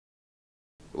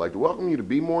I'd like to welcome you to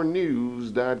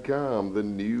BMORENEWS.com, the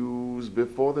news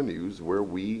before the news, where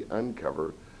we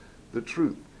uncover the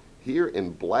truth. Here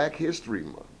in Black History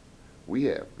Month, we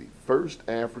have the first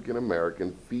African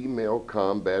American female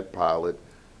combat pilot,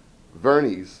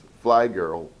 Vernice Fly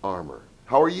Girl Armour.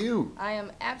 How are you? I am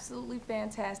absolutely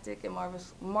fantastic and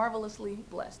marvelously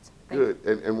blessed. Good.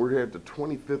 And we're here at the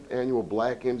 25th Annual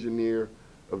Black Engineer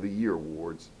of the Year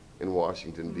Awards in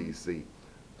Washington, D.C.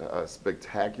 A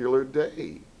spectacular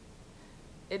day.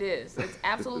 It is. It's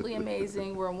absolutely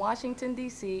amazing. We're in Washington,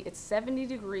 D.C. It's 70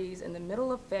 degrees in the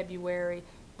middle of February,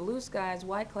 blue skies,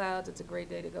 white clouds. It's a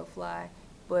great day to go fly.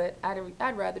 But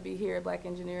I'd rather be here at Black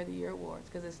Engineer of the Year Awards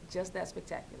because it's just that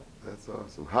spectacular. That's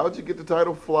awesome. How'd you get the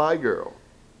title Fly Girl?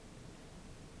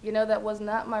 You know, that was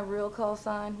not my real call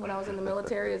sign when I was in the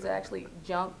military. It was actually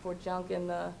junk in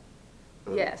the...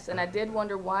 Yes, and I did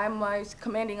wonder why my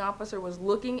commanding officer was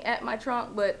looking at my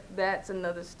trunk, but that's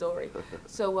another story.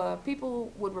 So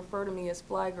people would refer to me as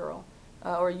Fly Girl,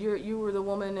 or you were the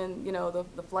woman in, you know,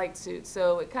 the flight suit.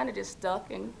 So it kind of just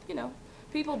stuck, and, you know,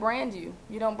 people brand you.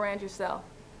 You don't brand yourself.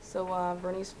 So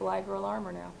Vernice Fly Girl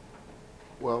Armour now.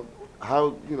 Well,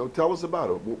 tell us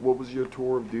about it. What was your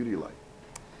tour of duty like?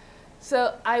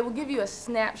 So I will give you a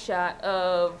snapshot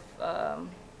of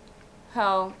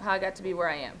how I got to be where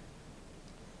I am.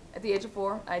 At the age of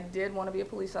 4, I did want to be a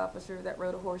police officer that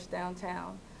rode a horse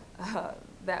downtown.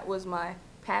 That was my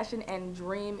passion and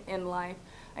dream in life.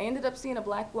 I ended up seeing a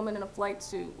black woman in a flight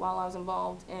suit while I was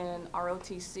involved in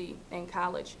ROTC in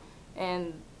college.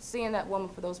 And seeing that woman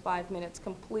for those 5 minutes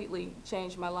completely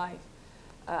changed my life.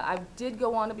 I did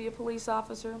go on to be a police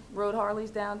officer, rode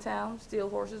Harleys downtown, steal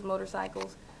horses,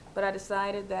 motorcycles, but I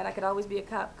decided that I could always be a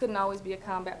cop, couldn't always be a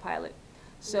combat pilot.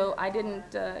 So I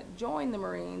didn't join the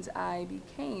Marines, I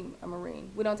became a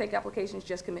Marine. We don't take applications,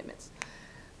 just commitments.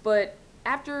 But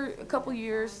after a couple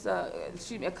years, a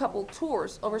couple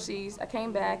tours overseas, I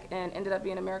came back and ended up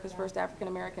being America's first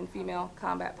African-American female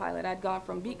combat pilot. I'd gone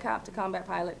from beat cop to combat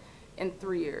pilot in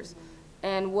 3 years.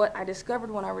 And what I discovered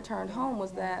when I returned home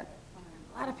was that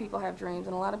a lot of people have dreams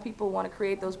and a lot of people want to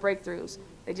create those breakthroughs.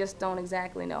 They just don't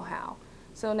exactly know how.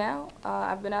 So now,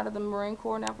 I've been out of the Marine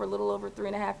Corps now for a little over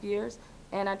 3.5 years.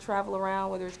 And I travel around,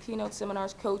 whether it's keynote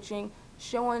seminars, coaching,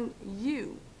 showing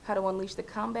you how to unleash the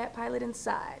combat pilot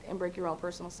inside and break your own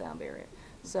personal sound barrier.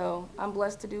 So I'm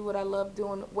blessed to do what I love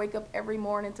doing, wake up every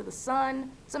morning to the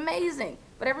sun. It's amazing,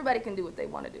 but everybody can do what they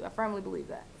want to do. I firmly believe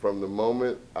that. From the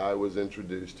moment I was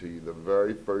introduced to you, the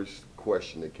very first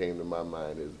question that came to my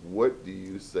mind is, what do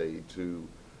you say to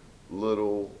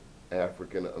little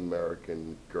African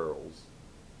American girls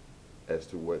as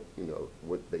to what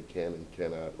they can and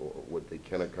cannot, or what they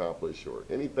can accomplish, or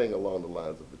anything along the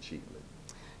lines of achievement?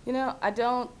 You know, I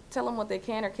don't tell them what they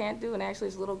can or can't do, and actually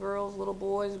it's little girls, little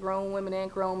boys, grown women,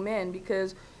 and grown men,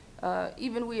 because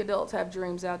even we adults have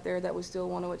dreams out there that we still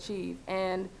want to achieve.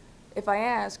 And if I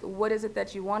ask, what is it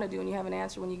that you want to do, and you have an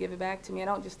answer when you give it back to me, I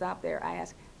don't just stop there. I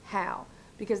ask, how?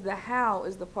 Because the how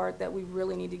is the part that we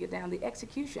really need to get down, the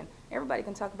execution. Everybody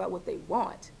can talk about what they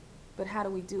want, but how do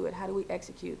we do it? How do we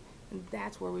execute? And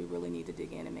that's where we really need to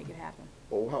dig in and make it happen.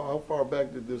 Oh, how far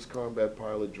back did this combat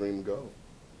pilot dream go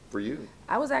for you?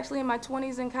 I was actually in my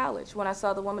 20s in college when I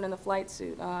saw the woman in the flight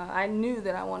suit. I knew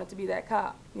that I wanted to be that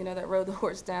cop, you know, that rode the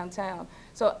horse downtown.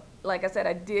 So, like I said,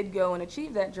 I did go and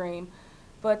achieve that dream.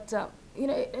 But, you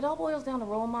know, it all boils down to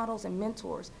role models and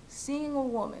mentors. Seeing a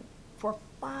woman for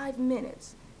 5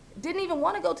 minutes, didn't even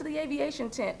want to go to the aviation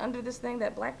tent under this thing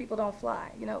that black people don't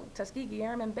fly. You know, Tuskegee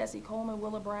Airmen, Bessie Coleman,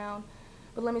 Willa Brown.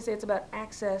 But let me say, it's about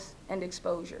access and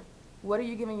exposure. What are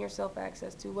you giving yourself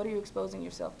access to? What are you exposing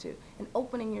yourself to? And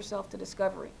opening yourself to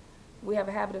discovery. We have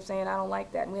a habit of saying, I don't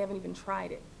like that, and we haven't even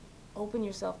tried it. Open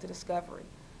yourself to discovery.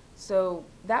 So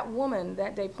that woman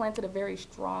that day planted a very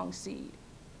strong seed.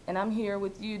 And I'm here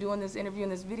with you doing this interview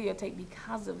and this videotape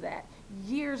because of that.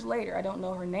 Years later, I don't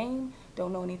know her name,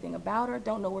 don't know anything about her,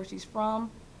 don't know where she's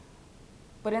from.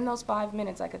 But in those 5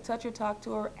 minutes, I could touch her, talk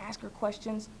to her, ask her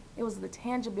questions. It was the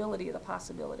tangibility of the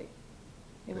possibility.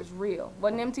 It was real. It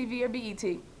wasn't MTV or BET.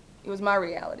 It was my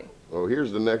reality. Well,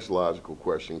 here's the next logical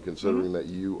question, considering that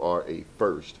you are a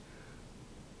first.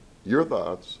 Your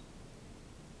thoughts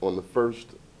on the first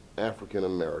African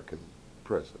American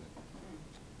president?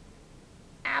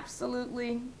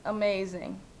 Absolutely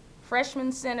amazing.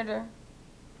 Freshman senator,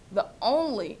 the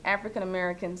only African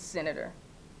American senator.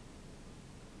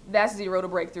 That's zero to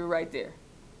breakthrough right there.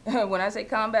 When I say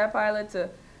combat pilot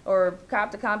or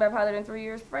cop to combat pilot in 3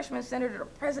 years, freshman senator to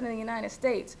president of the United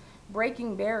States,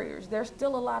 breaking barriers. There's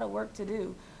still a lot of work to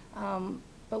do.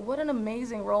 But what an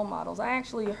amazing role models. I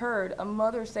actually heard a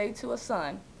mother say to a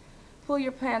son, pull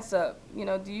your pants up. You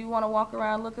know, do you want to walk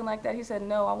around looking like that? He said,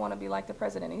 no, I want to be like the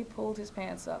president. And he pulled his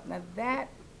pants up. Now that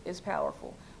is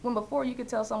powerful. When before you could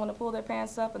tell someone to pull their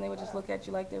pants up and they would just look at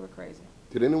you like they were crazy.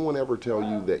 Did anyone ever tell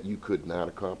you that you could not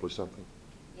accomplish something?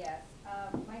 Yes.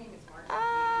 My name is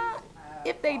Marcia.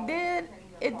 If they did,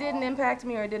 it didn't impact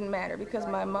me or it didn't matter because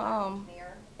my mom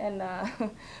and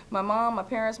my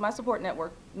parents, my support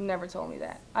network never told me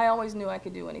that. I always knew I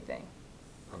could do anything.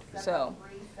 Okay. So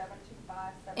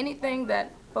anything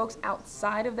that folks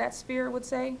outside of that sphere would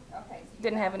say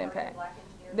didn't have an impact.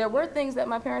 There were things that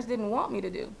my parents didn't want me to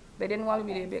do. They didn't want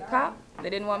me to be a cop. They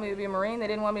didn't want me to be a Marine. They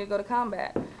didn't want me to go to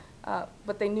combat.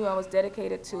 But they knew I was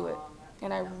dedicated to it,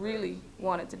 and I really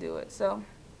wanted to do it. So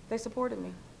they supported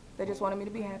me. They just wanted me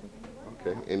to be happy.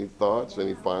 Okay. Any thoughts?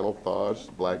 Any final thoughts?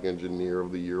 Black Engineer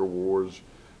of the Year awards.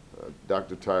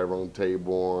 Dr. Tyrone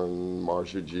Taborn,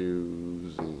 Marcia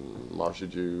Jews, and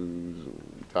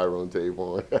Tyrone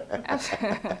Taborn.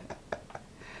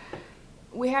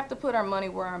 We have to put our money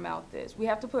where our mouth is. We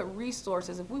have to put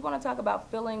resources. If we want to talk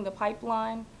about filling the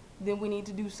pipeline, then we need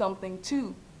to do something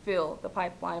to fill the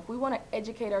pipeline. If we want to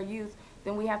educate our youth,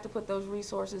 then we have to put those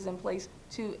resources in place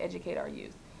to educate our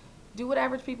youth. Do what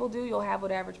average people do, you'll have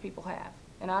what average people have.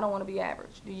 And I don't want to be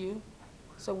average, do you?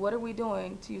 So what are we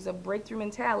doing to use a breakthrough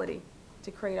mentality to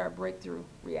create our breakthrough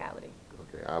reality?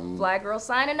 Okay, Flag Girl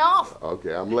signing off.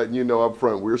 Okay, I'm letting you know up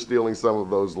front, we're stealing some of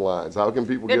those lines. How can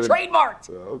people They're get trademarked.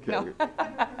 Okay.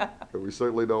 No. We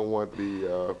certainly don't want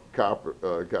the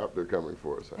copter coming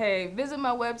for us. Hey, visit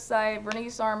my website,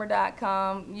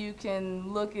 vernicearmour.com. You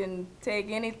can look and take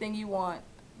anything you want.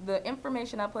 The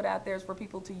information I put out there is for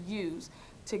people to use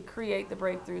to create the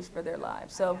breakthroughs for their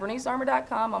lives. So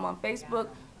vernicearmour.com. I'm on Facebook.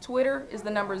 Twitter is the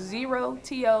number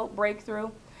 0TO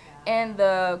breakthrough. And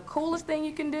the coolest thing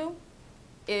you can do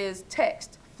is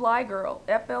text FlyGirl,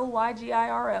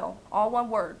 FLYGIRL, all one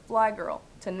word, FlyGirl,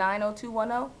 to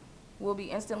 90210. We'll be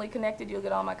instantly connected. You'll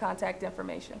get all my contact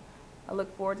information. I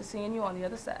look forward to seeing you on the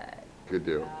other side. Good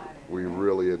deal. We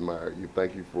really admire you.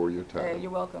 Thank you for your time. Hey,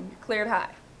 you're welcome. You're cleared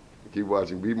high. Keep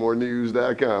watching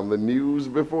BMORENEWS.com, the news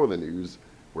before the news,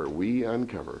 where we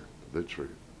uncover the truth.